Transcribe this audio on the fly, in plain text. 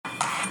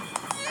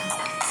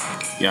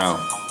Yo,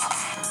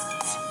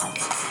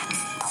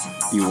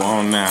 you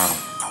on now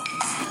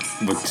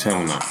with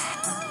Tuna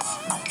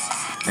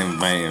and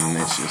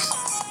Vicious.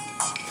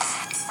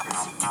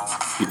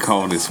 You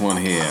call this one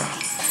here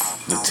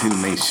the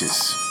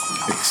Tunicious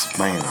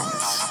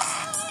Experiments.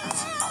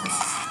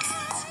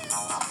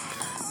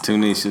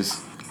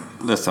 Tunicious,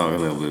 let's talk a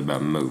little bit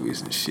about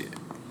movies and shit.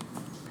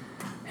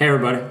 Hey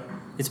everybody,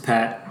 it's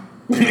Pat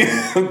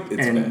and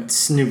Pat.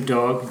 Snoop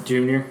Dogg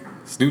Jr.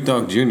 Snoop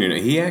Dogg Jr.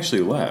 He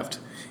actually left.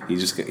 He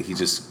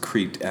just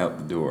creeped out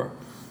the door.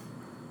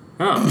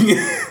 Oh.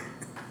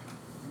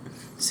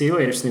 See you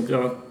later, Snoop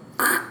Dogg.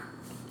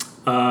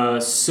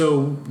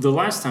 So the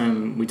last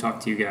time we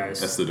talked to you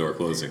guys, That's the door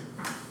closing.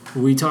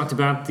 we talked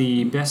about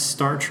the best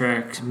Star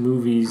Trek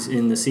movies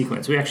in the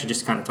sequence. We actually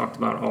just kind of talked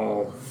about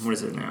all, what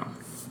is it now?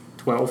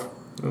 12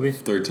 movies?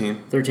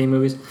 13? 13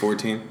 movies?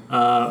 14?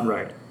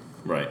 Right.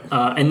 Right.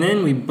 And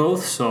then we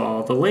both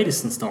saw the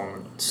latest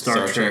installment,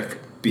 Star Trek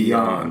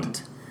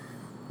Beyond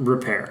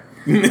Repair.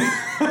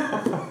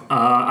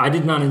 I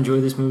did not enjoy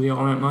this movie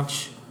all that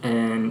much,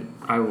 and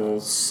I will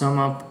sum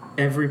up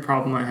every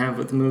problem I have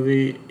with the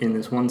movie in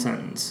this one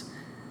sentence.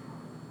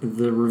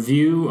 The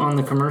review on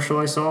the commercial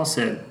I saw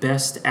said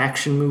best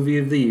action movie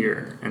of the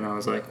year, and I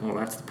was like, well,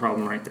 that's the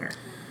problem right there.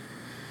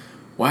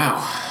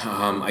 Wow.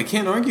 I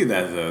can't argue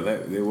that, though.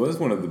 It was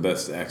one of the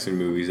best action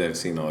movies I've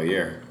seen all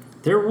year.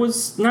 There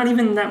was not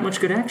even that much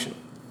good action.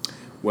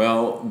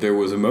 Well, there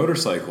was a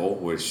motorcycle,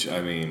 which,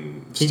 I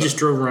mean... He just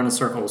drove around in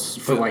circles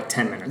for like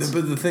 10 minutes.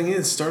 But the thing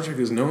is, Star Trek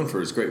is known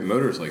for its great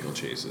motorcycle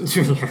chases.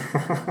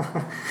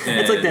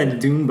 It's like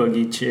that dune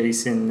buggy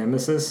chase in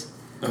Nemesis.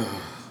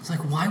 It's like,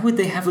 why would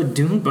they have a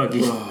dune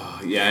buggy?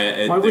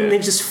 Why wouldn't they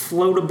just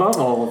float above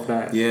all of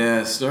that?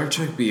 Yeah, Star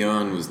Trek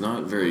Beyond was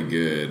not very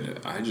good.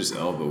 Idris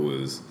Elba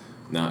was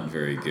not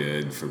very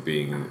good for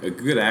being a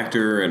good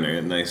actor and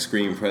a nice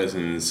screen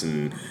presence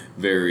and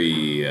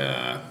very...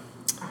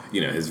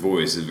 his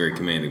voice is very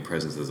commanding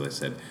presence, as I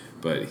said.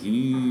 But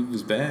he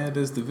was bad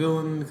as the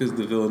villain because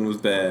the villain was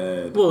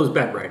bad. Well, it was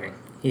bad writing.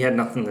 He had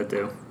nothing to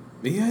do.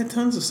 He had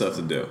tons of stuff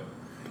to do.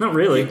 Not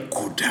really. He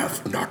could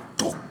have not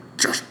talked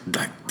just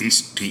like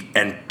this the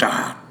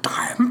entire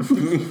time.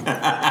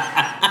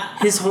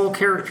 His whole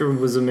character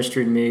was a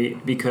mystery to me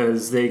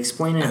because they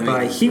explain it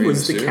by he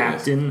was the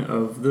captain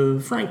of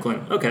the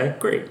Franklin. Okay,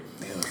 great.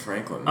 Yeah, the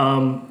Franklin.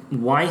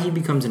 Why he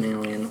becomes an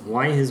alien,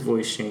 why his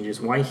voice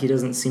changes, why he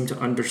doesn't seem to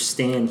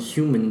understand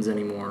humans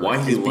anymore.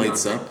 Why he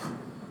lights up.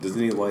 Doesn't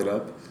he light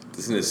up?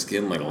 Doesn't his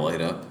skin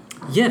light up?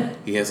 Yeah.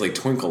 He has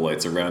twinkle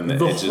lights around the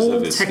edges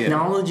of his skin. The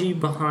whole technology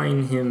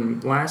behind him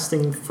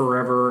lasting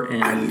forever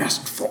and... I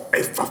last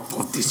forever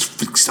for this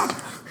fiction.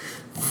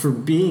 For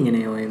being an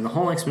alien, the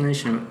whole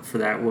explanation for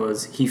that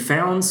was he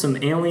found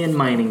some alien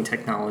mining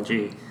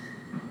technology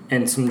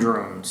and some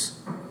drones.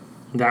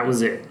 That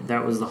was it.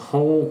 That was the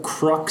whole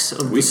crux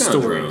of the story.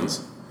 We found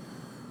drones.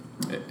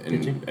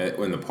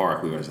 In the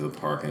park, we went to the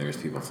park and there was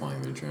people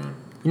flying their drone.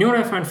 You know what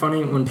I find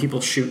funny? When people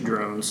shoot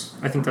drones.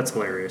 I think that's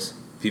hilarious.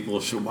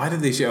 Why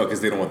did they shoot? Oh,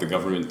 because they don't want the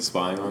government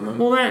spying on them?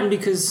 Well, that and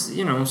because,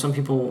 some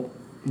people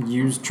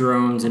use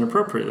drones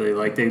inappropriately.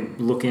 Like, they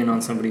look in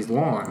on somebody's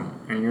lawn,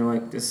 and you're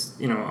like,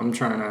 I'm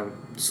trying to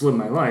live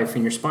my life,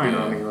 and you're spying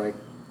on me. Like,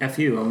 F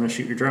you, I'm going to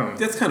shoot your drone.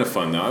 That's kind of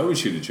fun, though. I would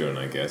shoot a drone,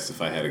 I guess,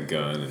 if I had a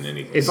gun and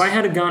anything. If I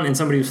had a gun and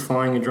somebody was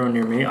flying a drone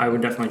near me, I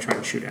would definitely try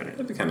and shoot at it.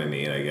 That'd be kind of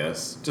neat, I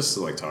guess. Just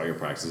to, target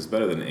practice. It's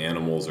better than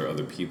animals or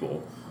other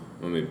people.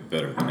 Well, maybe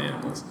better than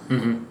animals.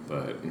 Mm-hmm.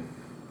 But,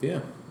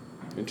 yeah.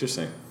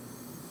 Interesting.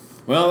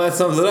 Well, that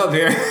sums it up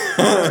here.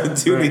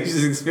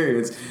 Tunisia's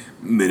experience.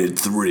 Minute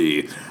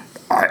 3.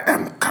 I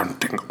am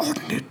counting on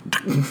it.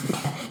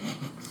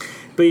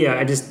 But yeah,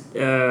 I just,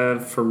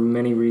 for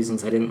many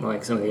reasons, I didn't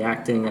like some of the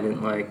acting. I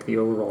didn't like the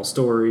overall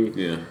story.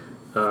 Yeah.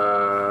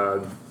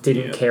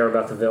 Didn't care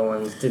about the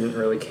villains. Didn't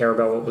really care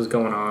about what was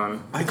going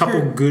on. A couple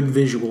good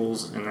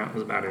visuals, and that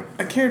was about it.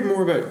 I cared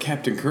more about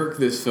Captain Kirk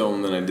this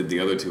film than I did the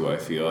other two, I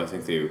feel. I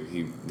think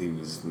he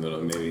was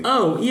maybe...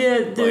 Oh,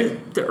 yeah,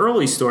 the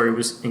early story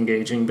was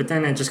engaging, but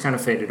then it just kind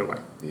of faded away.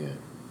 Yeah.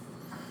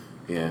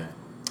 Yeah.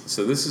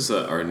 So this is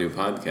our new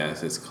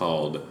podcast. It's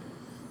called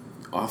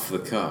Off the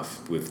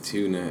Cuff with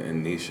Tuna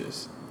and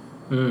Nicious.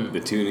 The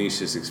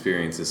Tunisia's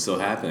experience is still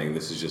happening.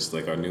 This is just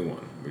like our new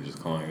one. We're just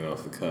calling it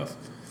Off the Cuff.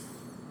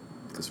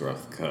 Because we're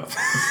off the cuff.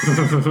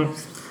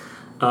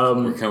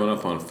 We're coming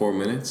up on 4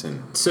 minutes and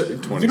 20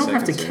 seconds. You don't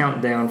have to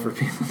count down for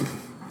people.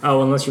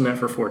 Oh, unless you meant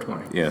for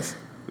 4:20. Yes,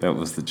 that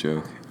was the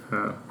joke.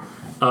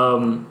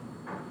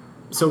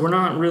 So we're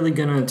not really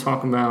going to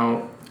talk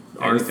about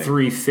our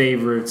 3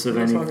 favorites of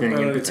anything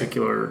in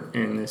particular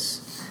in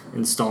this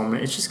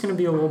installment. It's just going to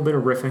be a little bit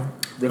of riffing.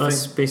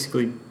 Us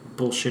basically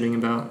bullshitting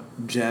about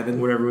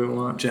jabbing, whatever we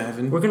want.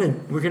 Javin.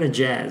 We're gonna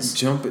jazz.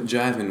 Jump,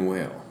 jive, and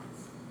wail.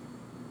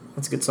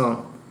 That's a good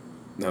song.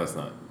 No, it's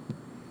not.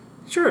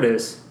 Sure it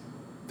is.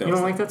 You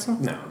don't like that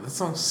song? No, that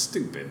song's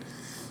stupid.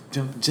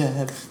 Jump,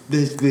 jab,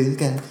 this big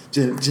guy,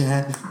 jump,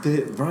 jab.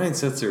 Brian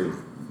Setzer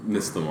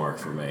missed the mark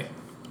for me.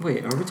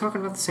 Wait, are we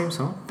talking about the same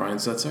song? Brian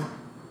Setzer?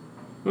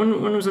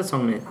 When was that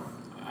song made?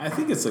 I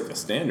think it's like a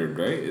standard,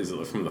 right? Is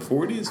it from the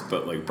 40s?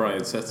 But like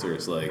Brian Setzer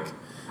is like.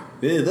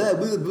 Is that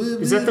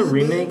the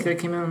remake that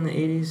came out in the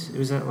 80s?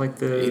 Was that like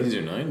the 80s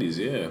or 90s?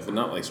 Yeah, but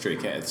not like Stray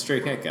Cat. It's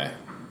Stray Cat guy.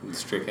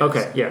 Stray Cats.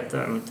 Okay, yeah,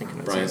 I'm thinking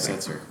of Brian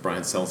Setzer.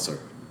 Brian Seltzer.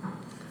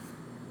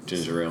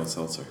 Ginger ale and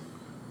seltzer.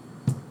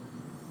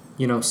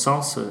 You know,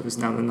 salsa is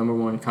now the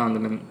 #1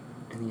 condiment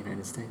in the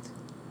United States.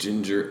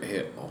 Ginger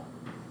ale.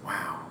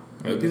 Wow.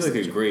 It would be like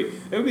a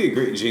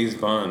great James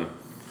Bond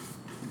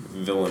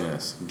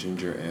villainess.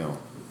 Ginger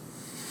ale.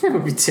 It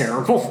would be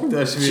terrible.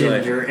 That should be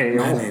Ginger like,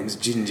 ale. My name's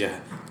Ginger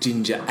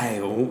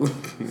ale.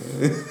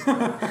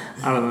 I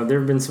don't know. There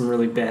have been some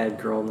really bad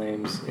girl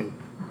names in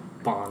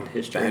Bond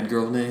history. Bad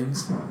girl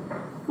names?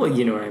 Well,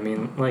 you know what I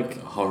mean.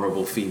 Like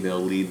horrible female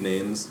lead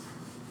names.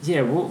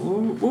 Yeah. What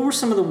were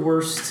some of the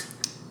worst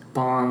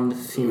Bond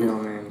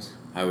female names?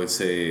 I would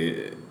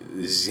say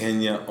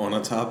Xenia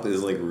Onatop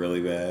is like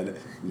really bad.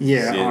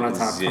 Yeah,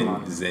 Onatop. Come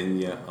on.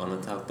 Xenia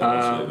Onatop. That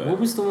was really bad. What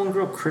was the one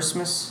girl?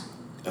 Christmas.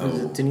 Oh.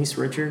 Was it Denise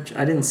Richards?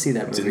 I didn't see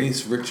that movie.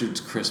 Denise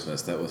Richards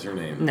Christmas, that was her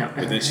name. No.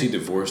 But then she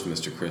divorced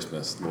Mr.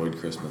 Christmas, Lloyd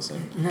Christmas.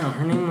 No,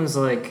 her name was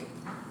like,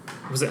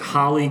 was it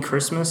Holly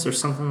Christmas or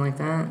something like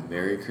that?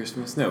 Merry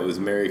Christmas? No, it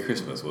was Merry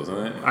Christmas,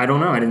 wasn't it? I don't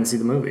know, I didn't see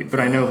the movie, but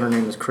I know her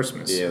name was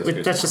Christmas. Yeah, it was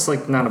Christmas. That's just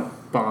like not a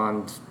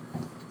Bond,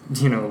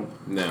 girl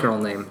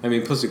name. I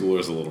mean, Pussy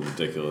Galore's a little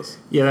ridiculous.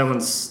 Yeah, that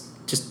one's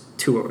just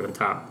too over the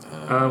top.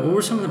 What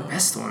were some of the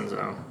best ones,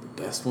 though?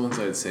 The best ones,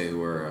 I'd say,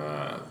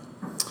 were...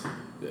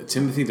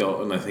 Timothy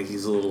Dalton, I think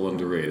he's a little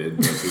underrated,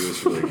 but he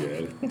was really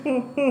good.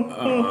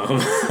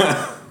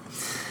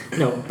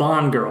 No,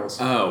 Bond girls.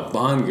 Oh,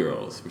 Bond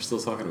girls. We're still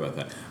talking about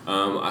that.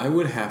 I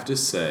would have to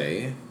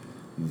say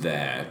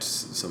that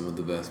some of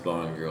the best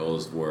Bond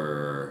girls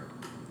were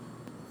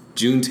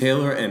June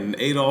Taylor and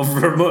Adolph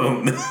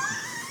Verboen.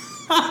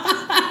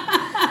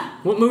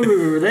 What movie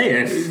were they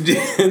in?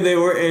 They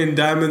were in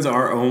Diamonds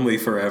Are Only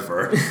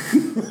Forever.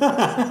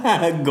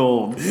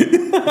 Gold.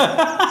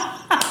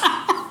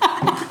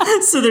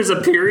 So there's a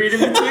period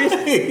in between?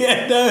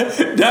 Yeah,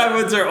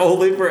 Diamonds Are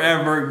Only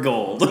Forever.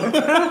 Gold. The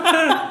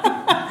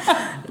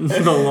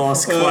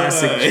lost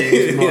classic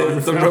James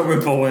Bond. The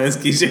Roman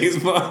Polanski James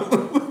Bond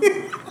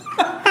movie.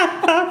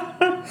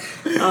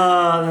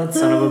 That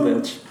son of a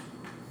bitch.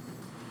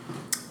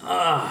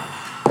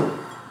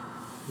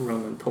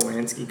 Roman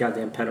Polanski,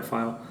 goddamn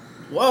pedophile.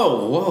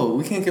 Whoa,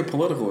 we can't get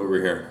political over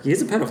here. He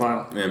is a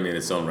pedophile. I mean,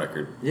 it's on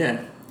record.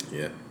 Yeah.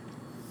 Yeah.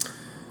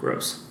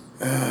 Gross.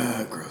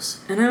 Gross.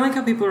 And I like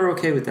how people are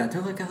okay with that.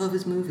 They're like, I love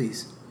his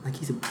movies. Like,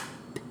 he's a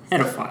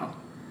pedophile.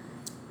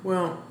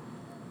 Well...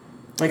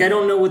 Like, I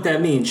don't know what that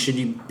means. Should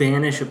you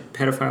banish a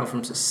pedophile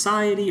from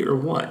society or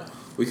what?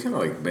 We kind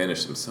of, like,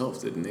 banished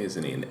himself, didn't he?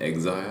 Isn't he in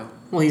exile?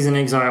 Well, he's in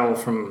exile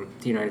from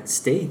the United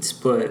States,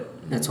 but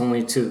that's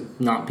only to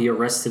not be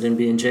arrested and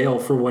be in jail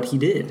for what he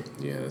did.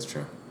 Yeah, that's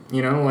true.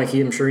 You know, like,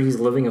 I'm sure he's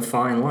living a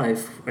fine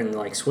life in,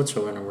 like,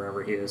 Switzerland or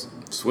wherever he is.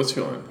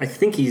 Switzerland? I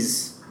think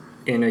he's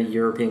in a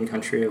European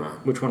country,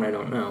 which one I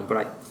don't know,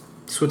 but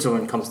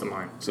Switzerland comes to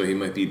mind. So he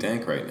might be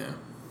dank right now.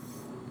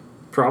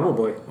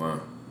 Probably.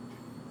 Wow.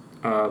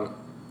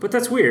 But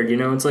that's weird, you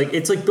know? It's like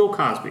Bill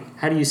Cosby.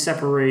 How do you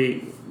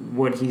separate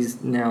what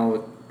he's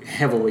now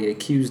heavily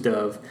accused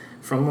of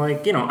from,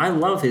 like, you know, I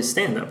love his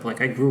stand-up.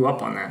 Like, I grew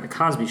up on that. The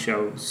Cosby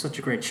Show was such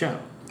a great show.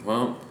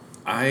 Well,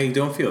 I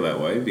don't feel that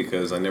way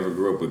because I never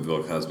grew up with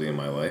Bill Cosby in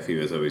my life. He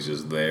was always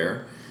just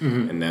there.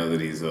 Mm-hmm. And now that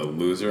he's a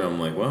loser,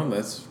 I'm like, well,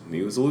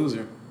 he was a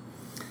loser.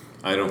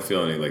 I don't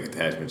feel any, like,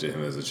 attachment to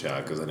him as a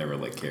child because I never,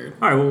 like, cared.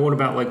 All right, well, what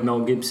about, like, Mel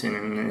Gibson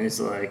and his,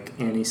 like,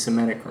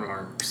 anti-Semitic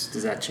remarks?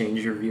 Does that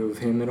change your view of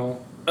him at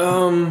all?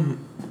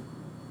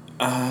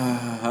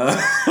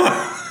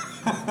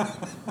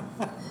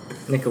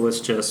 Nicholas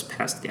just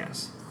passed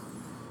gas.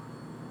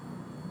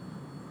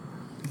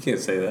 You can't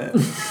say that.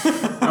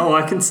 Oh,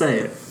 I can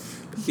say it.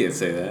 You can't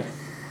say that.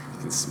 You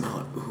can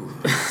smell it. Ooh,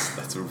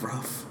 that's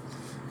rough.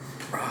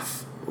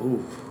 Rough.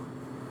 Ooh.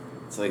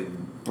 It's like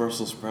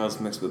Brussels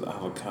sprouts mixed with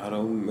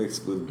avocado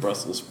mixed with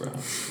Brussels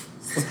sprouts.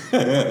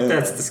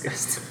 That's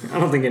disgusting. I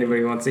don't think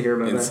anybody wants to hear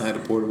about Inside a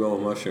portobello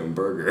mushroom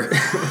burger.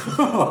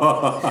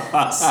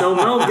 So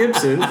Mel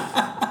Gibson.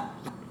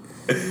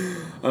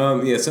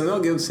 So Mel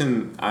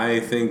Gibson, I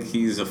think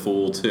he's a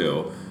fool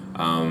too.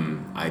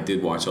 I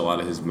did watch a lot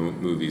of his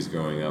movies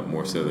growing up,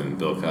 more so than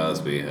Bill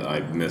Cosby. I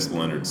missed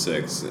Leonard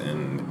Six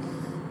and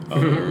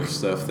other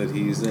stuff that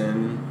he's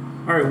in.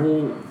 All right,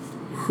 well,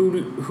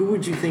 who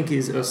would you think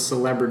is a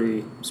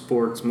celebrity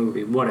sports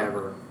movie,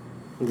 whatever,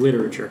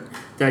 literature,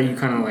 that you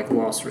kind of like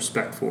lost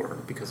respect for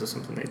because of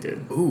something they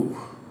did? Ooh,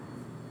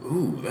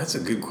 that's a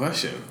good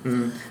question.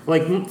 Mm-hmm.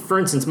 Like, for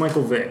instance,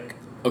 Michael Vick.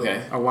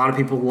 Okay. A lot of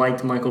people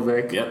liked Michael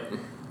Vick. Yep.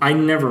 I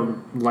never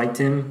liked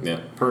him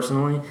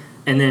personally.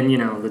 And then, you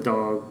know, the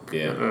dog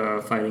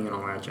fighting and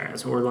all that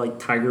jazz. Or like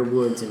Tiger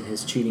Woods and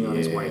his cheating on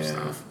his wife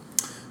stuff.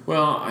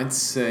 Well, I'd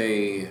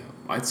say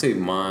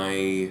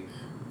my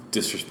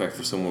disrespect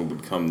for someone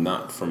would come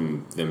not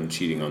from them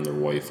cheating on their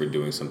wife or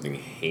doing something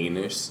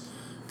heinous.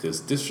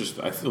 Because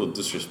I feel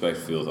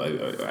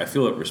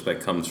that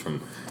respect comes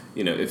from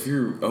if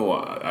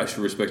you're, I should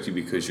respect you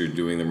because you're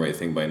doing the right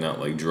thing by not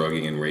like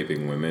drugging and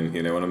raping women.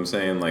 You know what I'm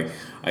saying? Like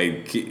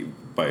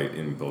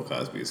in Bill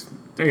Cosby's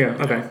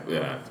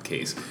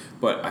case,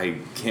 but I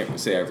can't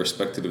say I've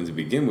respected him to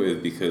begin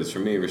with because for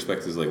me,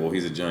 respect is like, well,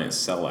 he's a giant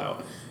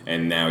sellout,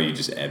 and now you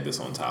just add this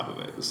on top of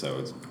it.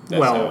 So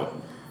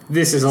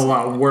this is a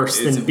lot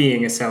worse than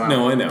being a sellout.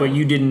 No, I know. But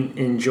you didn't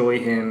enjoy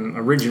him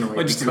originally.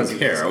 I just didn't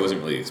care. I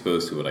wasn't really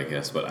exposed to it, I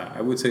guess. But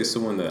I would say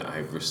someone that I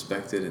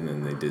respected, and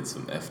then they did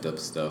some effed up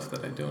stuff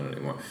that I don't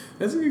anymore.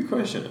 That's a good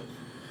question.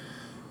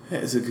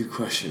 That's a good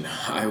question.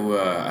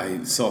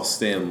 I saw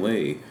Stan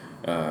Lee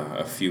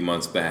a few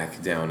months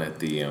back down at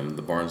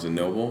the Barnes &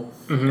 Noble,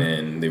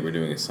 and they were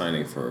doing a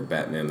signing for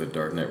Batman: The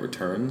Dark Knight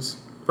Returns.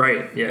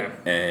 Right, yeah.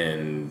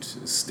 And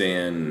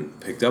Stan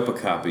picked up a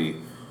copy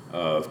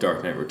of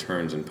Dark Knight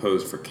Returns and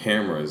posed for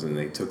cameras, and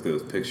they took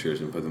those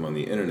pictures and put them on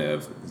the internet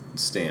of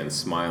Stan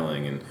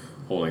smiling and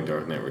holding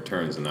Dark Knight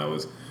Returns, and I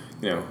was,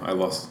 I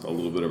lost a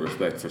little bit of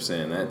respect for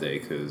Stan that day,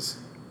 because...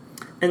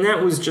 And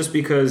that was just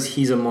because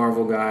he's a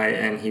Marvel guy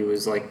and he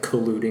was, like,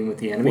 colluding with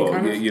the enemy,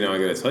 kind of? I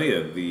gotta tell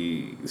you,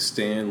 the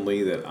Stan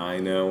Lee that I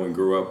know and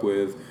grew up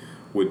with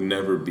would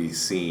never be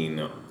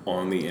seen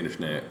on the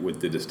internet with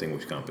the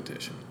distinguished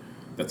competition.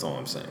 That's all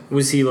I'm saying.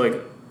 Was he, like...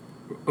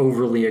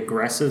 overly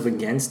aggressive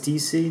against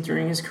DC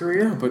during his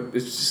career? Yeah, but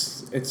it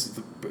just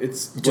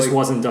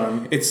wasn't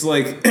done. It's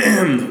like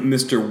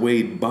Mr.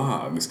 Wade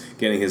Boggs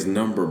getting his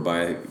number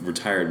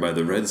retired by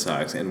the Red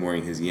Sox and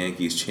wearing his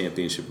Yankees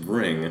championship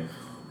ring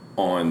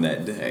on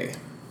that day.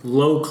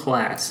 Low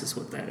class is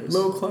what that is.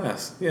 Low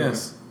class,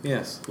 yes,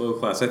 yes, low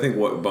class. I think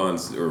what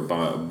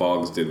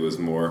Boggs did was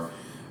more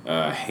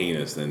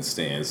heinous than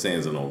Stan.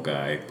 Stan's an old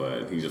guy,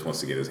 but he just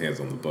wants to get his hands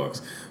on the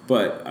books.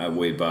 But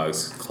Wade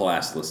Boggs,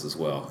 classless as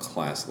well.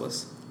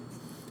 Classless.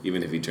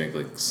 Even if he drank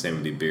like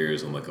 70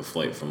 beers on like a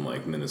flight from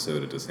like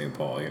Minnesota to St.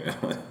 Paul,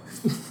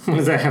 What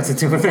does that have to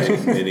do with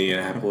it?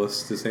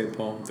 Minneapolis to St.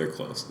 Paul? They're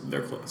close.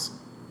 They're twins.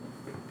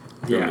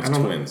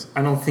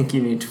 I don't think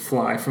you need to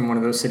fly from one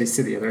of those cities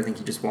to the other. I think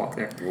you just walk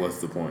there. Well,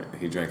 that's the point.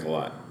 He drank a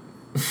lot.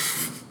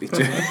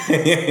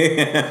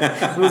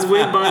 Was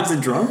Wade Boggs a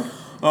drunk?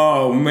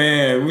 Oh,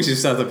 man, we should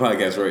stop the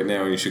podcast right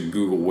now and you should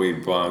Google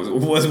Wade Boggs.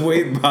 Was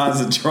Wade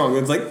Boggs a drunk?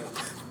 It's like,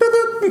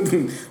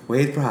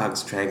 Wade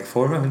Boggs drank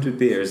 400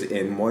 beers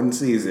in one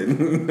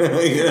season.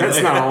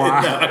 That's not a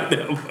lot. No, I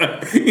know,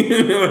 but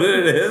you know what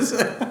it is?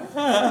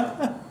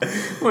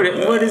 What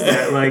is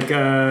that? Like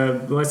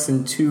less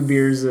than 2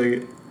 beers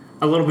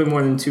a little bit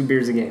more than 2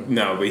 beers a game.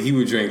 No, but he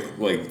would drink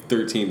like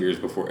 13 beers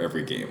before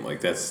every game. Like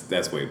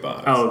that's Wade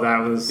Boggs. Oh, that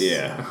was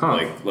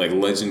like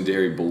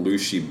legendary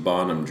Belushi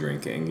Bonham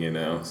drinking,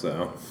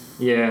 So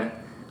yeah,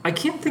 I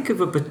can't think of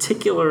a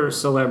particular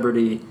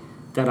celebrity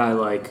that I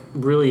like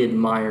really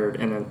admired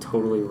and then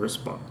totally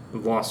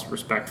lost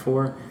respect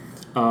for.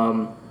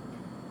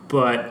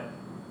 But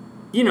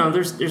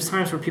there's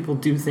times where people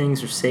do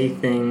things or say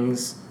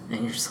things.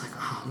 And you're just like,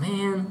 oh,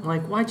 man,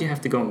 like, why'd you have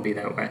to go and be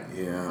that way?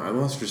 Yeah, I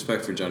lost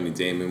respect for Johnny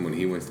Damon when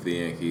he went to the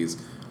Yankees.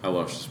 I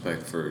lost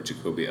respect for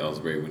Jacoby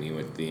Ellsbury when he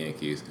went to the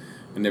Yankees.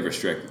 I never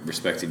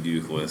respected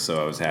Euclid,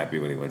 so I was happy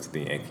when he went to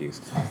the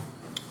Yankees.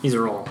 These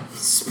are all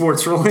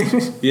sports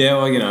related. Yeah,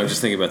 well, I'm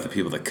just thinking about the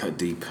people that cut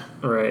deep.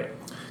 Right.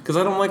 Because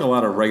I don't like a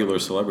lot of regular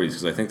celebrities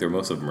because I think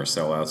most of them are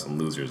sellouts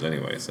and losers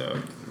anyway, so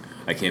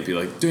I can't be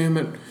like, damn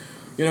it,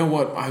 you know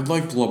what, I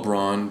liked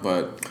LeBron,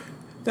 but...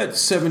 that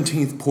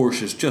 17th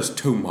Porsche is just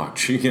too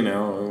much, What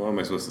am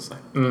I supposed to say?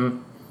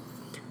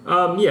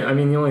 Mm-hmm. Yeah, I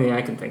mean, the only thing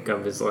I can think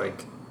of is,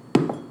 like...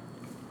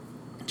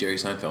 Jerry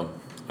Seinfeld.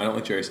 I don't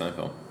like Jerry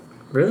Seinfeld.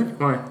 Really?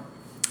 Why?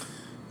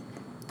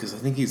 Because I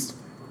think he's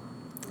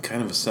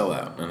kind of a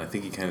sellout, and I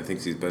think he kind of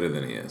thinks he's better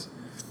than he is.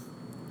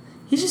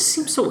 He just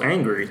seems so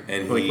angry,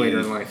 later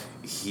in life.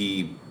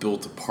 He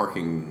built a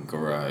parking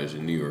garage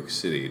in New York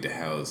City to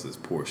house his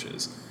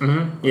Porsches.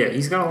 Mm-hmm. Yeah,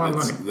 he's got a lot of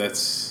money.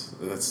 That's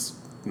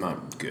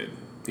not good.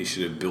 He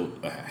should have built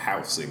a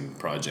housing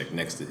project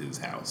next to his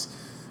house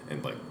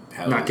and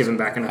not giving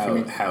back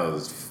enough.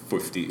 House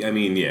 50. I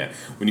mean, yeah.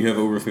 When you have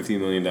over $50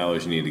 million,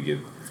 you need to give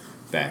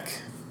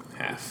back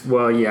half.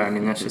 Well, yeah. I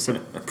mean, that's just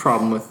a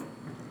problem with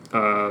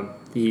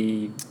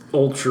the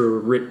ultra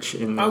rich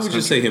in this I would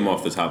just say him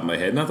off the top of my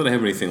head. Not that I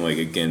have anything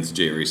against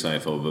Jerry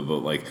Seinfeld,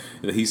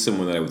 but he's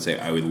someone that I would say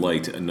I would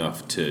like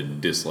enough to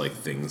dislike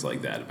things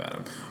like that about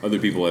him. Other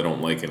people I don't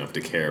like enough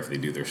to care if they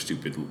do their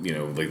stupid,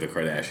 like the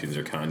Kardashians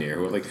or Kanye,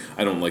 or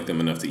I don't like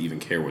them enough to even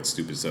care what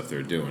stupid stuff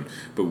they're doing.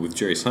 But with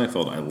Jerry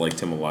Seinfeld, I liked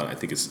him a lot. I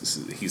think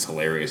he's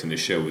hilarious, and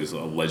his show is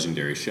a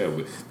legendary show.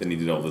 But then he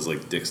did all this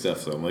dick stuff,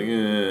 so I'm like,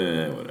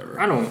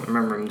 whatever. I don't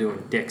remember him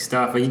doing dick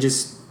stuff, but he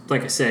just,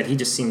 like I said, he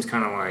just seems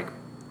kind of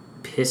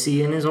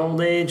pissy in his old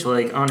age.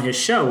 On his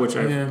show, which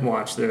I've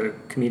watched, the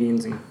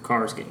comedians in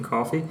cars getting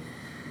coffee,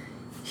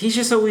 he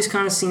just always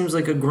kind of seems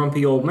like a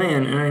grumpy old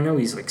man, and I know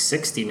he's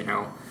 60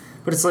 now,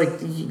 but it's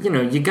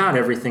you got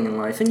everything in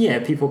life, and yeah,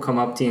 people come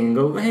up to you and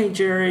go, hey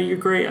Jerry, you're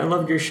great, I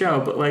loved your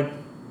show, but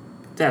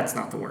that's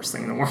not the worst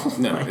thing in the world.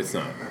 No, it's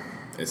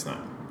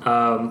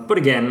not. But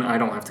again, I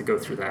don't have to go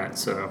through that,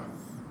 so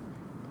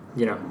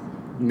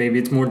maybe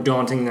it's more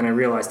daunting than I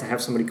realized to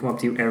have somebody come up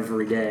to you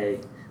every day,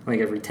 like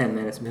every 10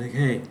 minutes, and be like,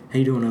 hey, how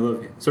you doing? I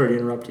love you. Sorry to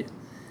interrupt you.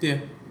 Yeah.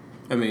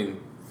 I mean,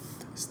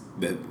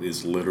 that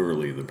is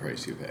literally the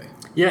price you pay.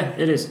 Yeah,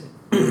 it is.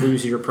 You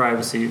lose your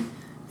privacy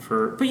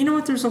but you know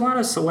what? There's a lot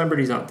of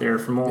celebrities out there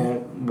from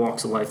all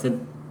walks of life that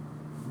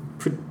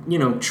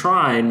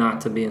try not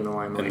to be in the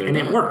limelight, and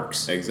it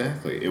works.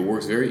 Exactly. It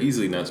works very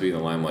easily not to be in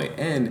the limelight,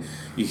 and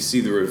you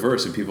see the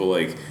reverse of people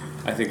like,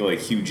 I think like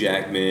Hugh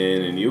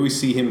Jackman, and you always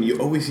see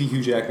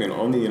Hugh Jackman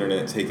on the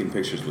internet taking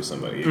pictures with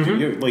somebody.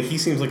 Like, he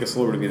seems like a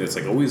celebrity to me that's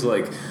like always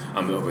like,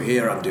 I'm over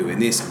here, I'm doing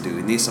this,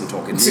 I'm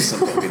talking this,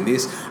 I'm talking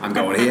this, I'm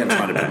going here, I'm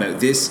trying to promote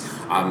this,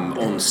 I'm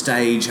on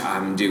stage,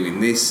 I'm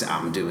doing this,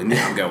 I'm going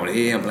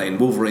here, I'm playing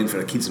Wolverine for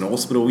the kids in the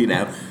hospital,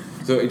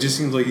 So it just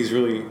seems like he's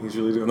really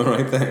doing the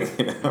right thing.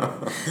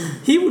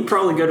 He would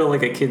probably go to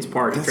like a kid's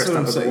party dressed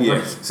up as Wolverine.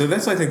 Yeah. So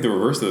that's, I think, the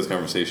reverse of those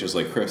conversations.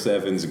 Like Chris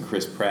Evans and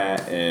Chris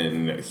Pratt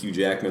and Hugh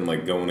Jackman,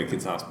 like going to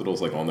kids'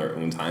 hospitals like on their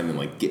own time and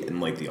like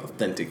getting like the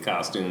authentic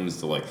costumes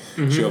to like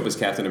show up as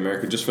Captain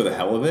America just for the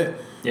hell of it.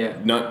 Yeah.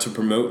 Not to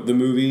promote the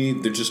movie.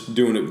 They're just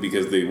doing it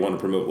because they want to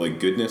promote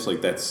like goodness.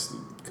 Like that's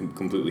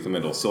completely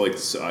commendable. So like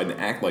an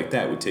act like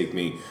that would take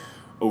me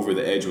over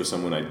the edge with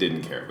someone I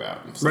didn't care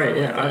about. Right,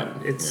 yeah.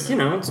 It's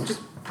just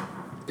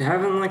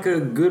having like a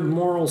good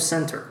moral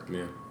center.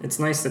 Yeah. It's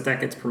nice that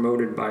gets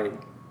promoted by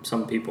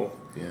some people.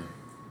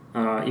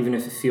 Yeah. Even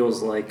if it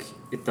feels like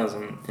it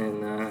doesn't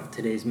in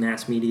today's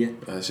mass media.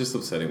 It's just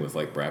upsetting with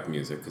like rap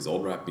music, because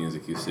old rap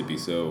music used to be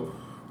so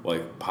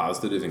like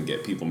positive and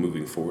get people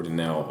moving forward, and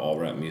now all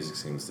rap music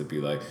seems to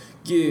be like,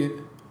 yeah,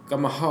 got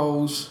my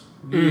hoes,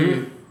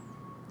 yeah,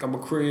 got my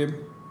crib,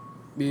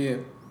 yeah.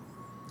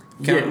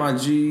 Count my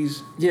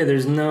G's. Yeah,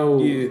 there's no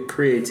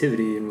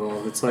creativity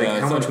involved. It's like,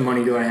 how much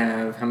money do I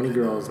have? How many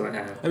girls do I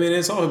have? I mean,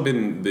 it's all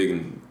been big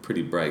and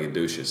pretty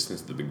braggadocious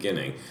since the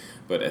beginning.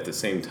 But at the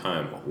same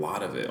time, a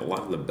lot of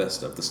the best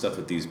stuff, the stuff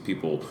that these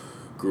people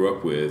grew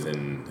up with,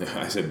 and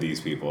I said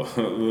these people, the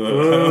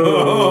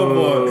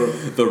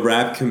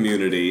rap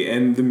community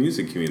and the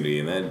music community,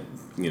 and that,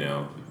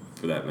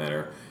 for that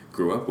matter,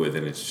 grew up with.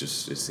 And it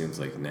seems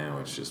like now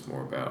it's just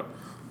more about,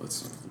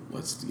 let's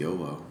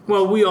YOLO.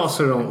 Well, we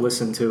also don't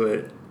listen to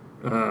it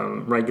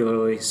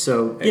regularly,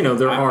 so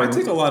I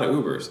take a lot of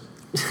Ubers.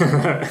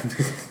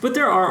 But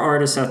there are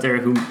artists out there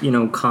who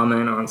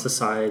comment on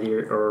society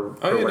or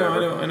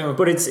whatever. I know.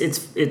 But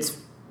it's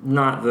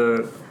not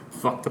the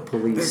fuck the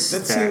police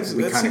that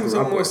we kind of seems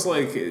grew up almost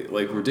with.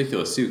 like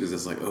ridiculous too, because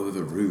it's like, oh,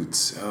 the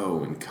Roots,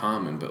 and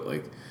Common, but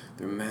like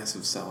they're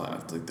massive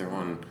sellouts. Like they're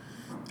on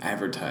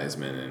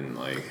advertisement, and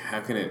like, how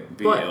can it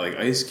be like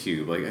Ice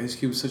Cube? Like Ice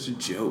Cube's such a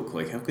joke.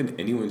 Like, how can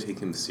anyone take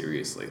him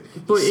seriously?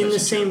 But in the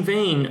same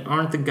vein,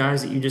 aren't the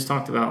guys that you just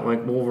talked about,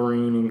 like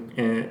Wolverine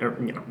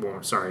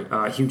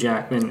Hugh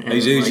Jackman? And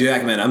Hugh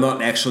Jackman. I'm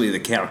not actually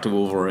the character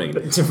Wolverine.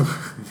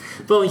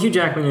 Well, Hugh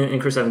Jackman and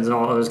Chris Evans and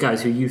all those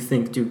guys who you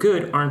think do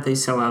good, aren't they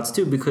sellouts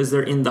too? Because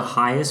they're in the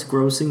highest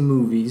grossing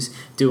movies,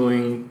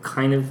 doing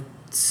kind of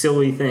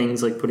silly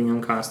things like putting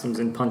on costumes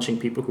and punching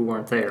people who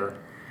aren't there.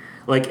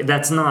 Like,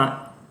 that's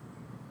not,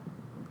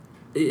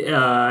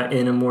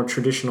 in a more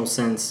traditional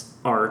sense,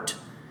 art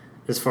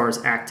as far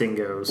as acting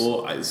goes.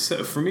 Well,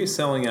 for me,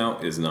 selling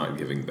out is not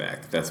giving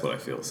back. That's what I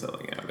feel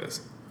selling out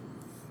is.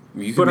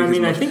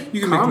 I think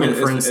Common,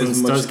 for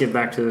instance, does give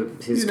back to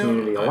his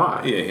community a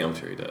lot. Yeah, I'm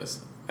sure he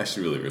does. I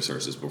should really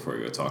research this before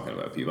we go talking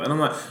about people. And I'm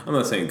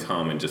not saying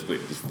Common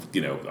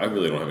I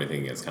really don't have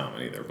anything against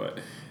Common either, but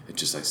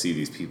it's just, I see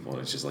these people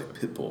and it's just like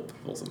Pitbull.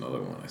 Pitbull's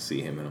another one. I see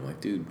him and I'm like,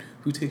 dude,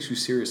 who takes you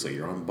seriously?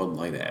 You're on Bud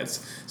Light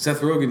ads.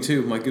 Seth Rogen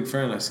too, my good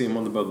friend. I see him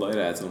on the Bud Light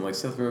ads and I'm like,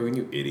 Seth Rogen,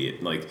 you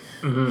idiot. Like,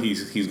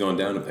 he's gone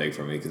down a peg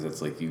for me, because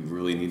it's like, you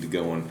really need to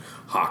go and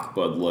hawk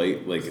Bud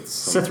Light. Like, it's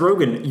Seth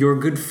Rogen, your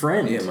good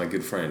friend. Yeah, my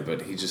good friend,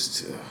 but he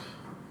just...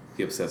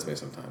 he upsets me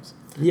sometimes.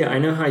 Yeah, I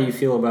know how you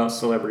feel about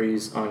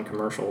celebrities on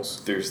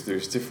commercials. There's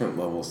different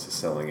levels to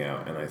selling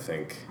out, and I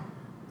think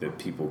that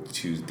people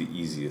choose the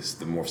easiest,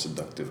 the more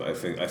seductive. I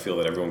feel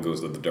that everyone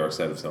goes to the dark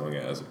side of selling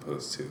out as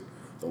opposed to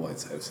the light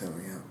side of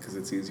selling out, because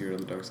it's easier on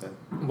the dark side.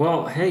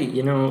 Well, hey,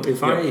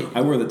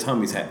 I wear the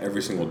Tommy's hat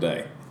every single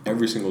day.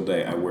 Every single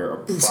day I wear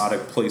a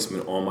product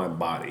placement on my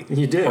body.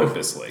 You do?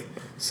 Purposely.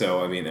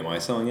 So, I mean, am I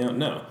selling out?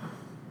 No.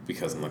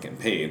 Because I'm not getting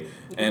paid,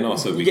 and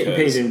also you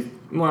because... Getting paid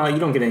you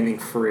don't get anything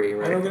free,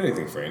 right? I don't get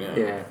anything free, no.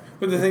 Yeah.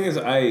 But the thing is,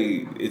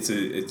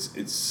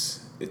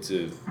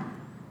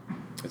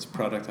 it's a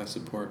product I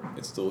support.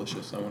 It's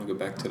delicious. I want to go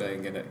back today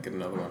and get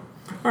another one.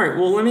 All right,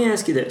 well, let me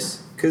ask you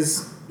this.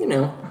 Because,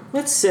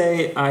 let's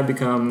say I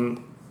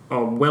become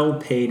a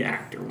well-paid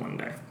actor one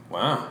day.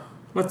 Wow.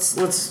 Let's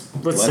say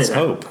that.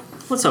 Hope.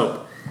 Let's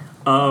hope.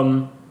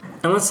 And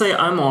let's say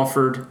I'm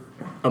offered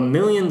 $1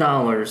 million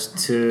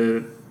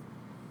to,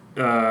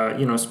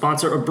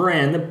 sponsor a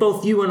brand that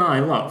both you and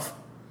I love.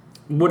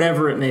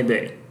 Whatever it may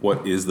be.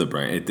 What is the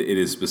brand? It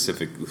is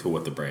specific to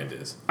what the brand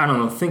is. I don't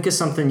know. Think of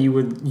something you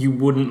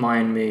wouldn't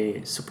mind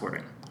me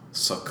supporting.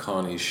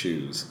 Saucony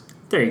shoes.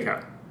 There you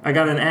go. I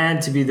got an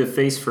ad to be the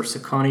face for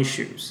Saucony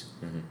shoes.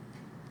 Mm-hmm.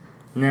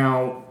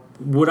 Now,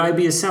 would I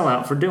be a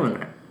sellout for doing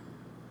that?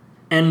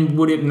 And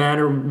would it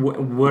matter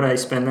what I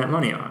spend that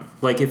money on?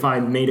 Like, if I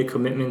made a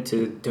commitment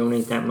to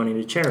donate that money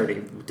to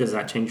charity, does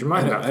that change your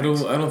mind about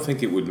things? I don't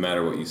think it would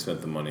matter what you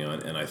spent the money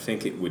on, and I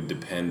think it would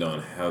depend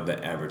on how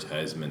the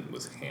advertisement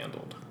was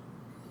handled.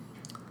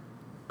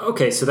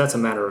 Okay, so that's a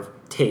matter of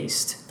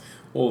taste.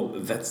 Well,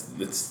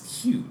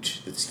 that's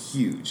huge. That's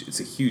huge. It's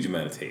a huge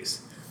amount of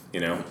taste. You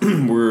know,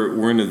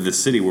 we're in the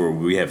city where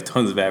we have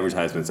tons of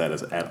advertisements at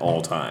us at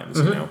all times.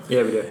 You know,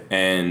 Yeah, we do.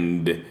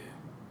 and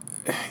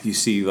you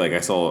see, like I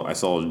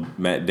saw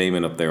Matt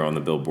Damon up there on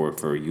the billboard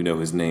for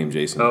his name,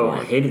 Jason Oh, Bourne.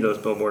 I hated those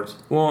billboards.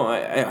 Well,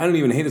 I don't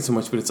even hate it so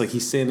much, but it's like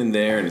he's standing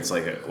there, and it's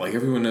like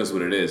everyone knows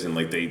what it is, and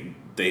like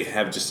they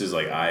have just his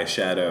like eye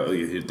shadow,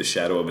 the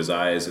shadow of his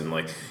eyes, and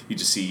like you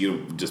just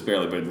see just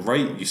barely, but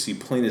right you see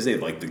plain as day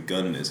like the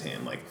gun in his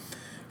hand. Like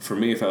for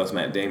me, if I was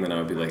Matt Damon, I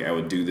would be like, I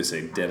would do this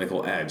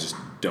identical ad, just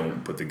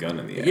don't put the gun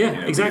in the ad.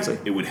 Yeah, exactly.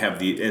 It would have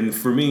and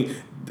for me,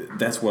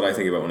 that's what I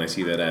think about when I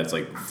see that ad. It's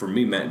like, for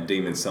me, Matt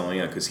Damon's selling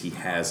out because he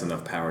has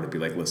enough power to be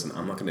like, listen,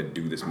 I'm not going to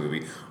do this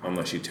movie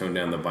unless you tone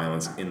down the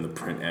violence in the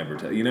print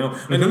advertising. You know?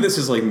 Mm-hmm. I know this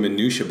is like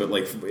minutia, but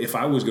like if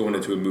I was going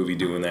into a movie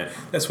doing that,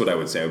 that's what I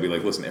would say. I would be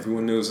like, listen,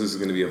 everyone knows this is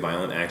going to be a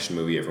violent action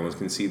movie. Everyone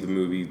can see the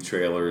movie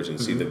trailers and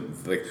see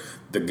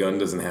the gun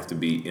doesn't have to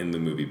be in the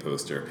movie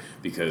poster,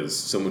 because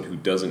someone who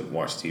doesn't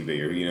watch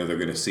TV or they're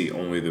going to see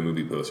only the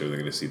movie poster, they're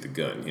going to see the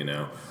gun.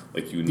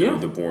 Like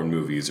the Bourne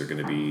movies are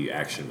going to be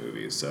action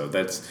movies. So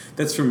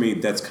that's for me.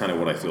 That's kind of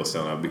what I feel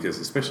selling out, because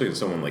especially in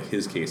someone like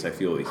his case, I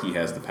feel like he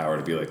has the power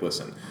to be like,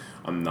 listen,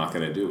 I'm not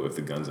going to do it if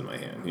the gun's in my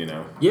hand.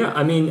 Yeah,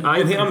 I mean,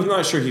 I'm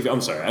not sure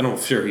I'm sorry. I'm not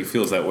sure he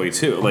feels that way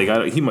too.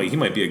 Like he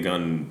might be a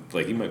gun.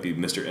 Like he might be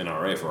Mr.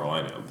 NRA for all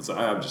I know. So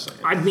I'm just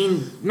saying. I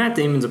mean, Matt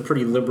Damon's a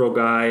pretty liberal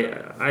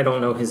guy. I don't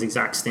know his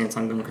exact stance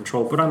on gun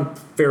control, but I'm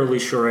fairly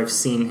sure I've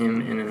seen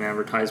him in an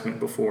advertisement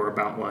before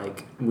about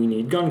like, we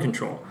need gun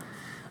control.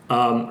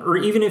 Or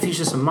even if he's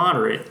just a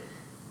moderate,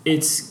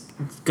 it's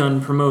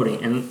gun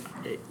promoting. And,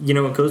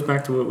 it goes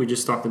back to what we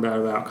just talked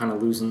about kind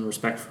of losing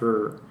respect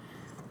for,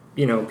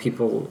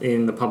 people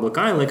in the public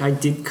eye. Like, I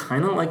did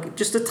kind of like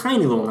just a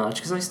tiny little notch,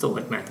 because I still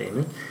like Matt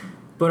Damon.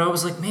 But I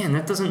was like, man,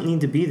 that doesn't need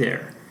to be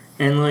there.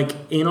 And, like,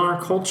 in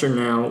our culture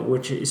now,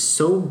 which is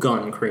so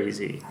gun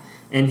crazy,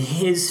 and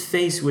his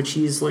face, which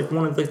he's, like,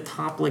 one of the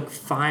top, like,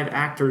 5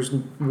 actors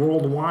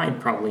worldwide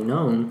probably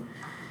known,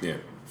 yeah,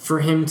 for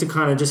him to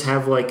kind of just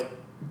have, like,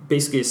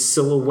 basically a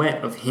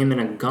silhouette of him and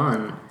a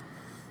gun,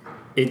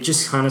 it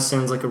just kind of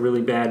sends like a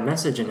really bad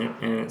message, and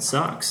it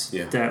sucks.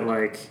 Yeah. That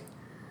like,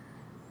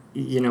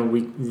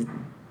 we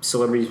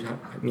celebrities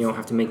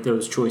have to make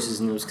those choices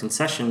and those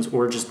concessions,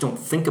 or just don't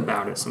think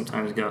about it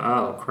sometimes. Go,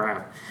 oh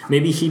crap,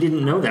 maybe he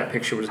didn't know that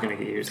picture was going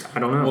to get used. I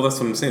don't know. Well, that's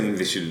what I'm saying.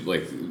 They should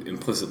like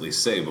implicitly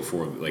say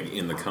before, like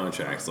in the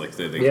contracts, like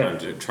they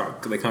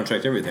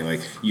contract everything.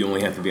 Like you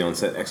only have to be on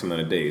set X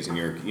amount of days, and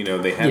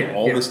they have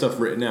all this stuff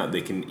written out.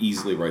 They can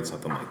easily write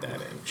something like that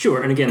in.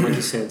 Sure, and again, like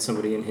you said,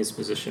 somebody in his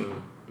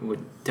position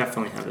would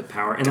definitely have the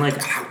power. And like,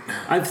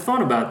 I've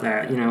thought about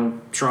that.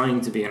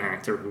 Trying to be an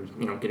actor who's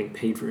getting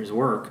paid for his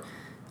work.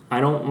 I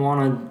don't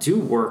want to do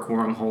work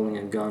where I'm holding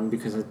a gun,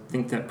 because I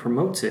think that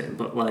promotes it.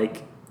 But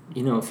like,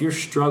 if you're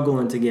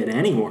struggling to get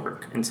any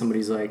work and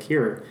somebody's like,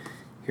 here's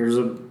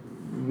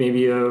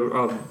maybe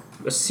a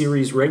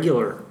series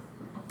regular,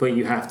 but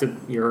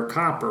you're a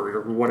cop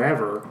or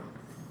whatever.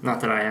 Not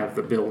that I have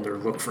the build or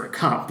look for a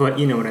cop, but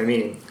you know what I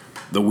mean.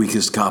 The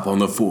weakest cop on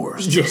the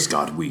force just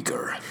got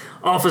weaker.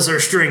 Officer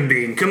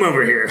Stringbean, come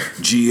over here.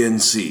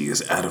 GNC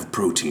is out of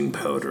protein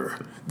powder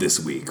this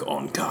week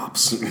on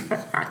Cops.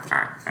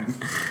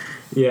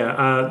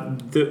 Yeah,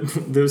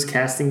 those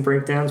casting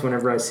breakdowns,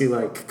 whenever I see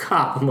like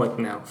cop, I'm like,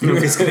 no,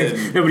 nobody's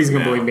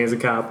gonna believe me as a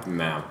cop.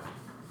 No.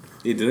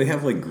 Yeah, do they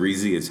have like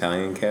greasy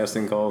Italian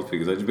casting calls?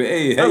 Because I just be,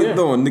 hey, how you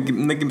doing? Of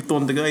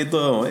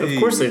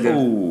course they do.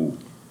 Oh.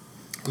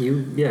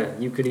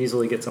 You could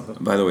easily get something.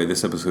 By the way,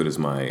 this episode is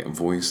my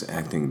voice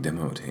acting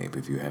demo tape.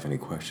 If you have any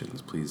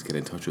questions, please get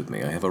in touch with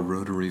me. I have a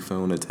rotary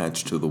phone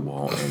attached to the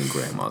wall in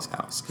Grandma's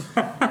house.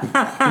 KL5.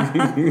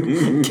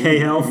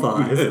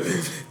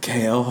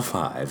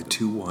 KL5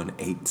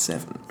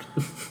 2187.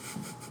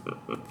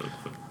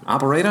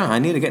 Operator, I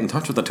need to get in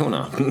touch with the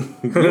tuna.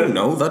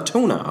 The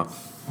tuna.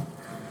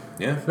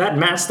 Yeah. That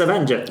Master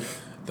Avenger.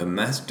 The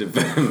master.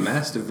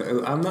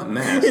 I'm not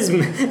masked.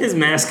 His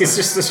mask is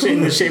just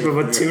in the shape of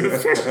a tuna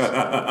fish.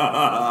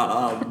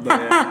 Oh,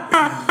 man.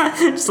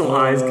 Just the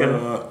eyes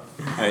kind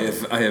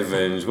I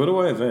avenge. What do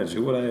I avenge?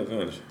 Who would I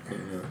avenge?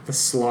 The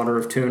slaughter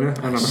of tuna. I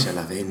don't know. Shall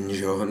avenge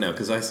you? No,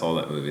 because I saw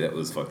that movie. That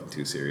was fucking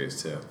too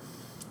serious too.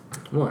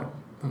 What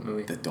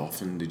movie? The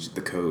Dolphin,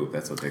 the Cove.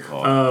 That's what they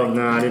call it. Oh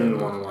no, I didn't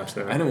want to watch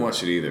that. I didn't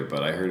watch it either,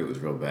 but I heard it was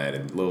real bad.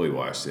 And Lily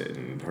watched it,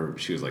 and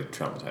she was like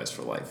traumatized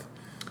for life.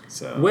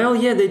 So. Well,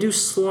 yeah, they do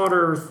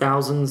slaughter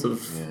thousands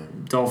of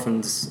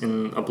dolphins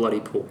in a bloody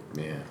pool.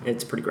 Yeah.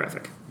 It's pretty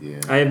graphic. Yeah.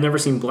 I have never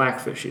seen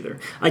Blackfish either.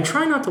 I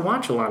try not to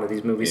watch a lot of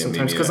these movies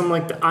sometimes because I'm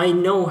like, I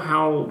know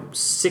how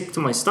sick to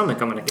my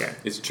stomach I'm going to get.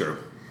 It's true.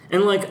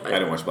 And like... I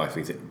didn't watch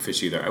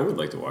Blackfish either. I would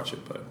like to watch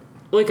it, but...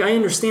 like, I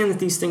understand that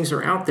these things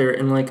are out there,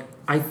 and, like,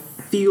 I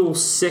feel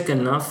sick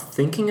enough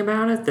thinking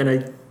about it that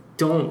I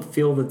don't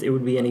feel that it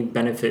would be any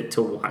benefit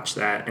to watch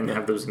that and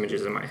have those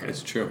images in my head.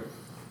 It's true.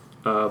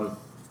 But,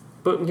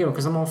 you know,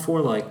 because I'm all for,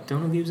 like,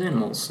 don't abuse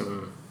animals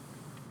and,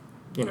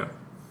 you know,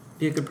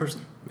 be a good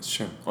person. It's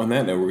true. On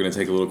that note, we're going to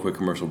take a little quick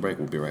commercial break.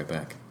 We'll be right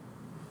back.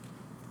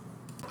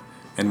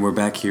 And we're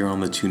back here on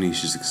the Two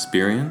Niches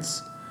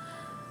Experience.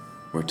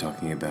 We're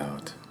talking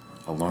about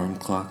alarm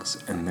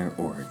clocks and their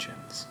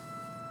origins.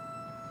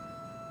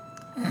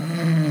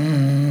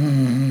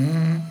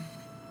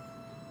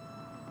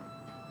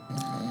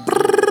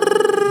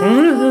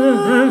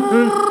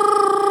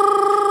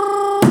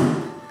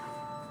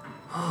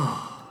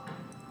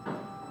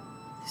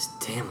 This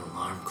damn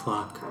alarm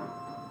clock.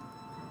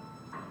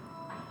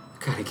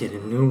 I gotta get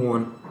a new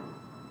one.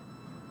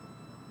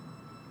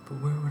 But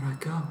where would I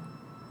go?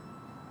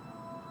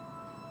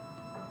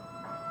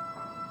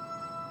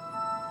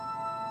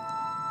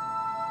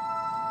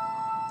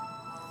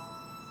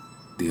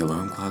 The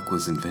alarm clock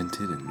was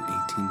invented in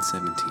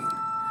 1817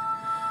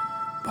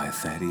 by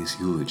Thaddeus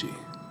Eulogy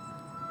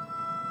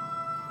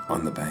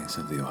on the banks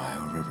of the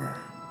Ohio River.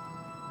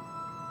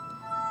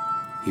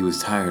 He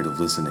was tired of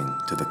listening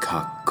to the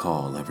cock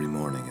call every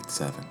morning at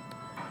 7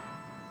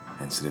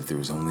 and said if there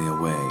was only a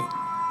way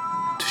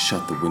to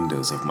shut the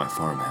windows of my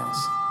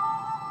farmhouse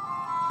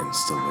and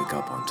still wake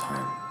up on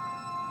time.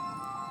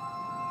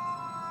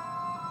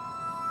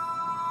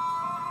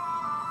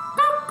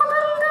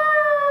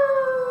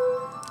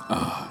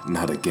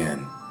 Not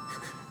again.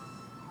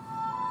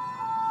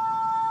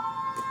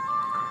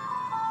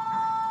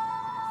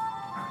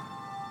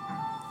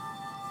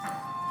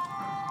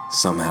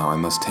 Somehow I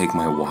must take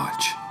my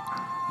watch,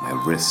 my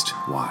wrist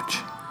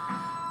watch,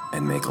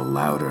 and make a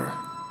louder,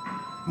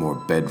 more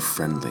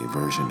bed-friendly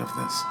version of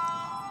this.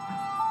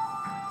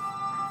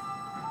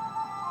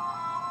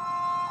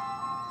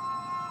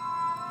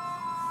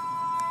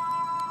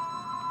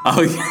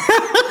 Oh, yeah.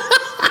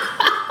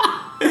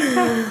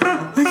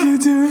 I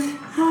can't do it.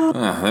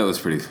 That was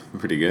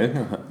pretty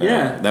good.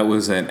 Yeah. That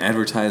was an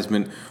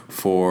advertisement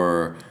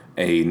for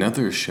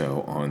another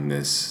show on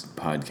this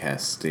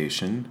podcast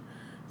station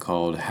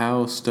called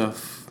How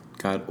Stuff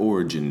Got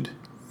Origined.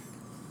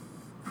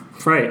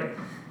 Right.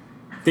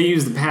 They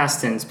use the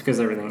past tense because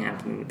everything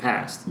happened in the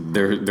past.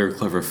 They're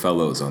clever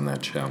fellows on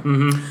that show.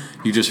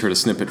 Mm-hmm. You just heard a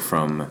snippet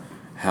from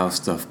How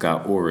Stuff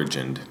Got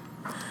Origined.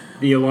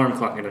 The alarm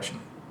clock edition.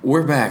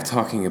 We're back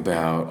talking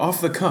about off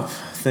the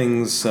cuff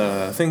things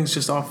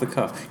just off the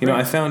cuff. You know,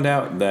 I found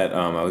out that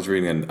I was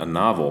reading a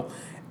novel,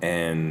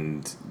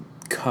 and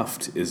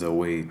cuffed is a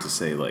way to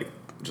say like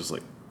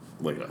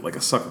a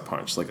sucker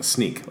punch, like a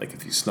sneak. Like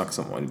if you snuck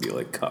someone, it'd be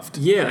like cuffed.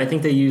 Yeah, I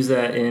think they use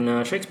that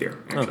in Shakespeare,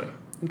 actually.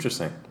 Oh,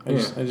 interesting. I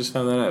just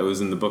found that out. It was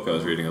in the book I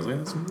was reading. I was like,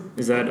 that's...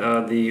 Is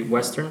that the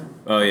Western?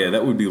 Oh yeah,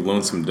 that would be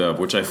Lonesome Dove,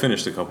 which I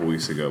finished a couple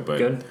weeks ago. But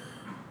good.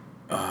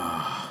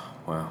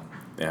 Wow,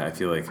 yeah, I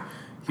feel like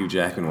Hugh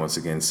Jackman once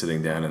again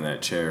sitting down in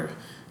that chair,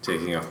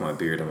 taking off my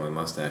beard and my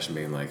mustache and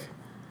being like,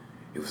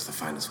 it was the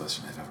finest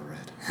Western I've ever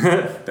read.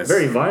 That's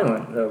very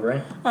violent, though,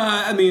 right?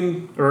 I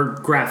mean... Or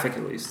graphic,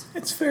 at least.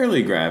 It's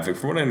fairly graphic.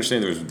 From what I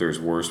understand, there's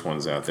worse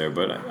ones out there,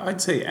 but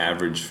I'd say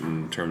average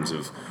in terms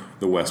of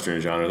the Western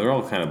genre. They're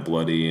all kind of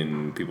bloody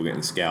and people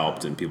getting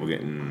scalped and people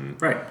getting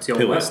it's the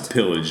Old West.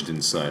 Pillaged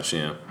and such,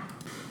 yeah.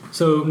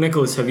 So,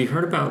 Nicholas, have you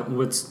heard about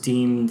what's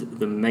deemed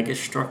the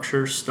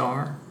megastructure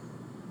star?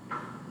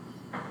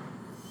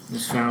 It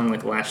was found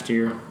like last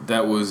year.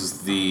 That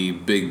was the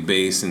big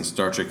base in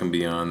Star Trek and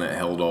Beyond that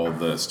held all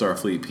the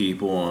Starfleet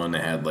people on.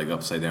 It had like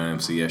upside down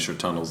MC Escher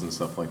tunnels and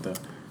stuff like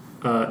that.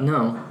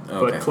 No,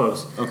 okay. But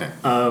close. Okay.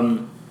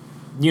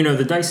 You know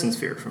the Dyson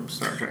Sphere from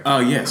Star Trek. Oh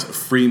yes,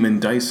 Freeman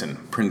Dyson,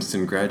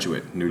 Princeton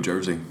graduate, New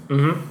Jersey.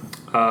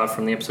 Mm-hmm.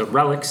 From the episode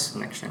Relics,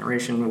 Next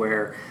Generation,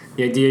 where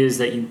the idea is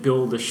that you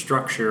build a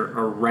structure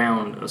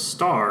around a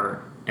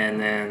star and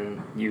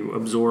then you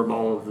absorb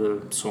all of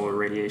the solar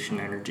radiation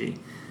energy.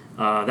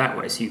 That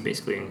way, so you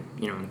basically,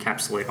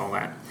 encapsulate all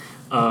that.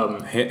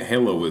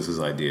 Halo was his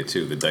idea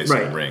too, the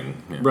Dyson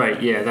ring. Yeah.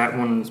 Right, yeah, that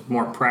one's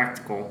more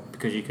practical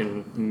because you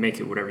can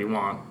make it whatever you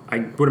want. I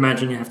would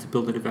imagine you have to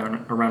build it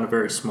around a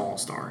very small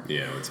star.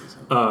 Yeah, I would say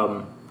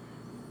so.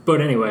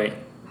 But anyway,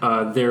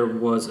 there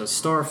was a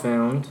star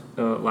found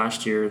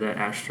last year that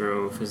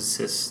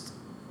astrophysicists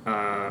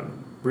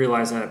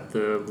realized that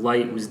the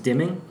light was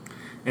dimming.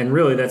 And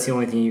really, that's the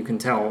only thing you can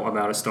tell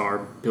about a star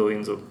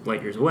billions of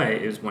light years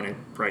away is when it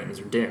brightens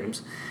or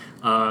dims.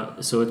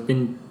 So it's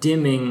been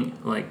dimming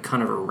like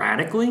kind of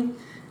erratically,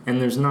 and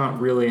there's not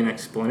really an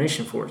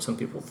explanation for it. Some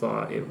people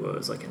thought it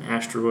was like an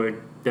asteroid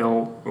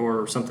belt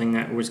or something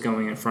that was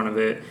going in front of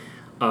it.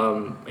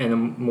 And a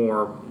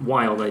more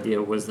wild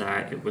idea was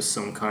that it was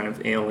some kind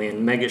of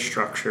alien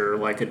megastructure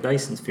like a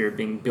Dyson Sphere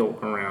being built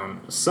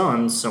around a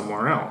sun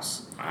somewhere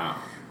else. Wow.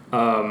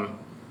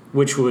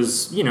 Which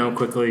was,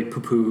 quickly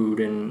poo-pooed,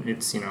 and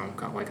it's,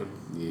 got like a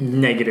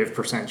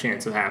 -%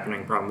 chance of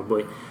happening,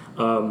 probably.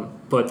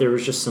 But there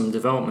was just some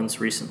developments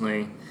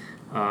recently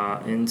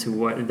into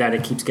what that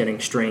it keeps getting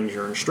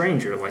stranger and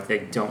stranger, like they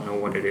don't know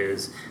what it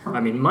is. I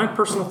mean, my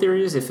personal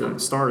theory is if a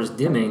star is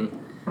dimming,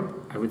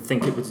 I would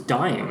think it was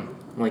dying.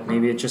 Like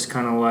maybe it just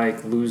kind of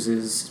like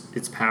loses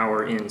its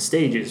power in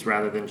stages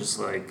rather than just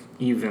like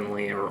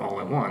evenly or all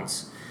at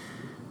once.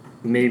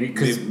 Maybe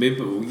because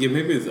maybe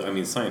I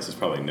mean scientists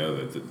probably know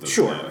that doesn't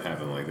sure.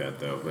 happen like that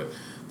though, but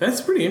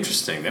that's pretty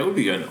interesting. That would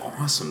be an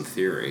awesome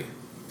theory.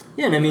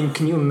 Yeah, and I mean,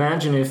 can you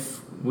imagine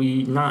if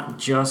we not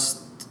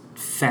just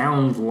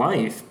found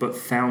life, but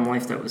found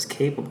life that was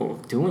capable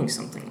of doing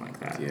something like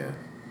that? Yeah.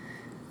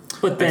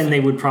 But then they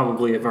would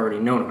probably have already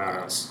known about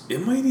us.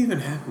 It might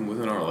even happen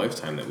within our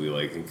lifetime that we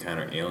like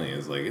encounter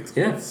aliens. Like it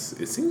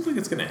seems like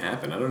it's gonna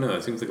happen. I don't know.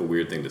 It seems like a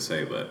weird thing to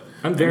say, but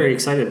I'm very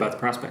excited about the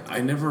prospect.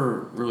 I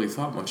never really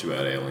thought much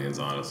about aliens.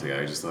 Honestly,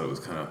 I just thought it was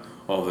kind of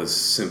all this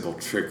simple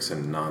tricks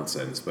and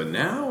nonsense. But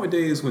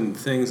nowadays, when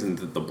things and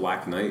the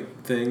Black Knight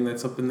thing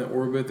that's up in the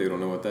orbit, they don't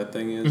know what that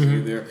thing is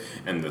either.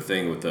 And the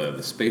thing with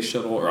the space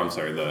shuttle, or I'm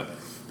sorry, the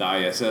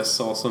ISS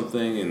saw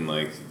something and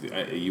like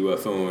a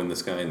UFO in the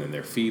sky, and then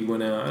their feed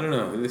went out. I don't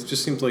know. It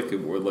just seems like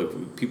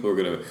people are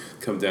gonna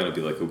come down and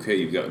be like, okay,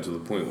 you've gotten to the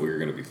point where you're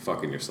gonna be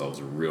fucking yourselves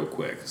real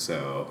quick.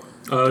 So.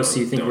 Oh, so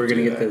you think we're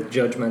gonna get the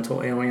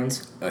judgmental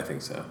aliens? I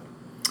think so.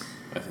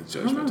 I think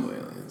judgmental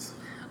aliens.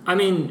 I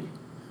mean,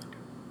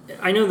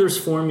 I know there's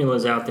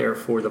formulas out there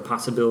for the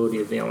possibility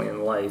of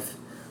alien life,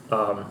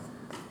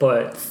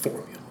 but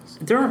formulas.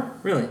 There are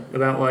really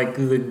about like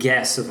the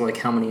guess of like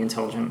how many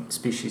intelligent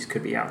species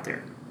could be out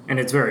there. And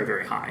it's very,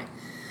 very high.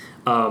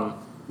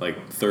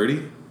 Like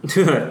 30? It's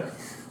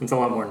a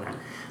lot more than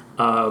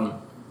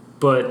that.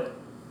 But,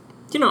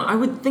 you know, I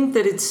would think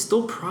that it's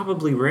still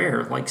probably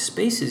rare. Like,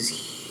 space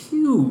is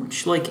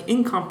huge, like,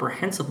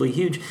 incomprehensibly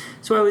huge.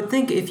 So I would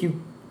think if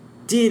you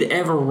did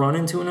ever run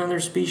into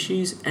another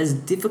species, as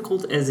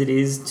difficult as it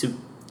is to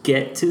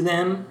get to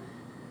them,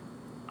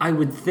 I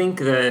would think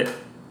that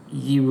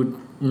you would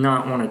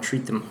not want to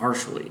treat them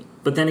harshly.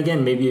 But then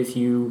again, maybe if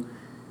you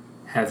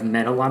have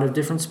met a lot of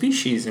different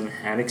species and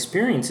had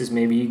experiences,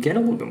 maybe you get a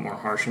little bit more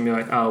harsh and be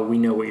like, oh, we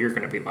know what you're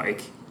going to be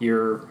like.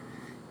 You're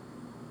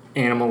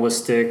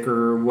animalistic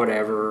or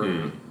whatever.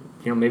 You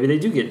know, maybe they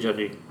do get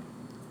judgy.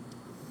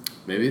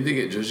 Maybe they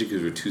get judgy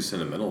because we're too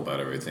sentimental about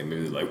everything.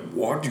 Maybe they're like,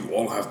 what? You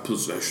all have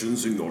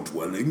possessions in your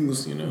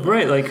dwellings? You know?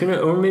 Right, like,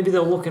 or maybe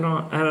they're looking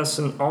at us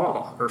in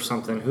awe or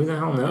something. Who the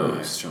hell knows?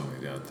 I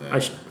strongly doubt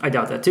that. I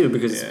doubt that too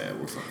because... Yeah,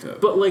 we're fucked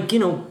up. But, like, you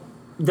know,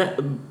 that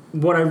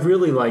what I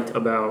really liked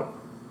about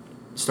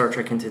Star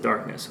Trek Into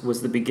Darkness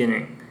was the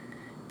beginning,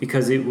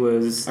 because it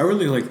was... I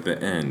really liked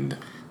the end.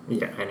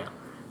 Yeah, I know.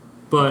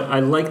 But I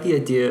like the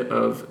idea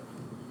of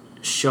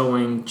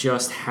showing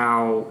just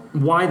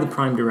why the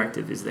Prime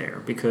Directive is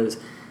there, because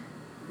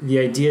the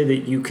idea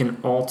that you can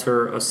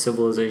alter a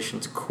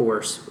civilization's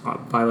course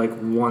by like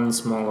one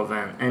small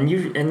event,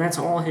 and that's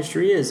all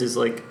history is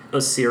like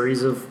a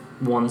series of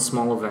one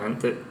small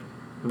event that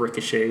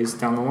ricochets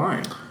down the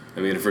line. I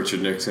mean, if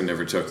Richard Nixon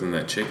never chucked in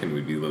that chicken,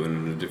 we'd be living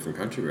in a different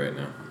country right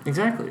now.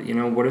 Exactly. You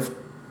know, what if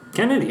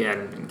Kennedy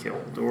hadn't been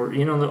killed? Or,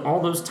 you know,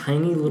 all those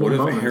tiny little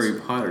moments. What if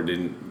Harry Potter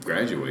didn't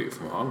graduate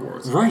from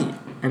Hogwarts? Right.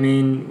 I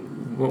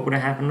mean, what would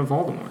have happened to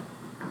Voldemort?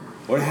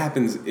 What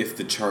happens if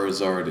the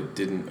Charizard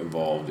didn't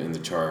evolve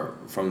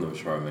from the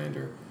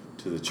Charmander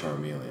to the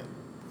Charmeleon?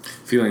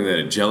 Feeling that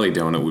a jelly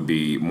donut would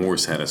be more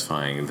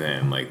satisfying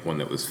than like one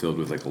that was filled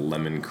with like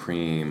lemon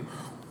cream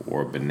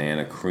or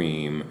banana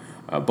cream.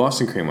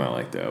 Boston cream I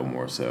like though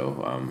more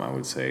so, I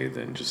would say,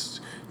 than just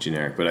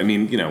generic. But I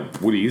mean, you know,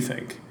 what do you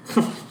think?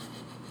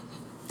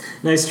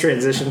 Nice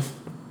transition.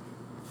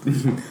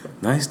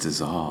 Nice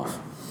dissolve.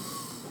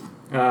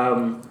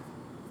 But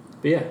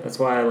yeah, that's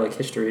why I like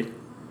history.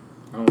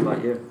 I don't know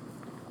about you.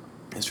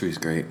 History's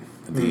great.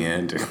 At the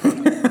end.